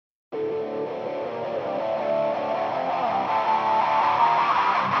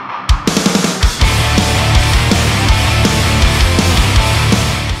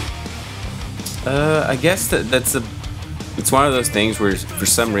I guess it's one of those things where for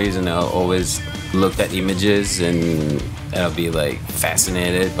some reason I'll always look at images and I'll be like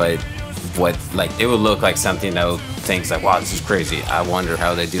fascinated by what, like, it would look like something that would think like, wow, this is crazy. I wonder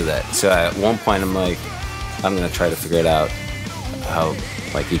how they do that. So at one point I'm like, I'm gonna try to figure it out, how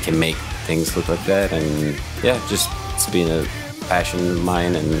like you can make things look like that. And yeah, just it's been a passion of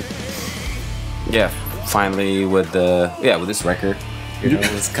mine. And yeah, finally with this record, you know,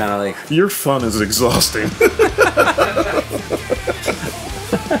 it's kind of like, your fun is exhausting.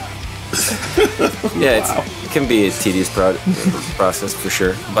 yeah, it can be a tedious process for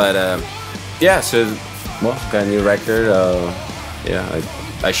sure. But yeah, so well, got a new record. Yeah,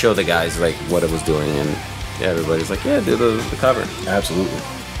 I showed the guys like what I was doing, and yeah, everybody's like, yeah, do the cover. Absolutely.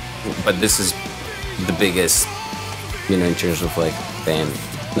 But this is the biggest, you know, in terms of like band.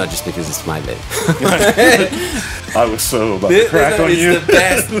 Not just because it's my band. I was so about to crack on you. It's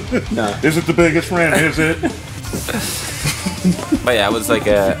the best. No. Is it the biggest, Fran? Is it? But yeah, I was like,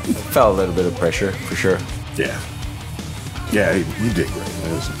 felt a little bit of pressure for sure. Yeah. Yeah, you did great.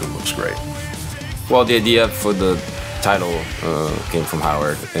 It looks great. Well, the idea for the title came from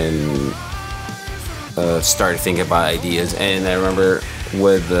Howard, and started thinking about ideas. And I remember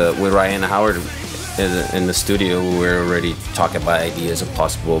with Ryan and Howard in the studio, we were already talking about ideas of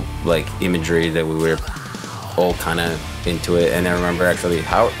possible like imagery that we were all kind of into it. And I remember actually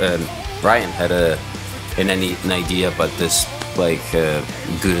Ryan had an idea about this like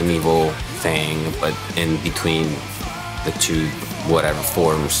good and evil thing, but in between the two whatever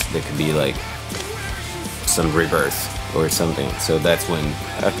forms there could be like some rebirth or something. So that's when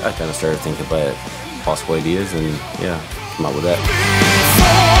I kind of started thinking about possible ideas, and yeah, came up with that.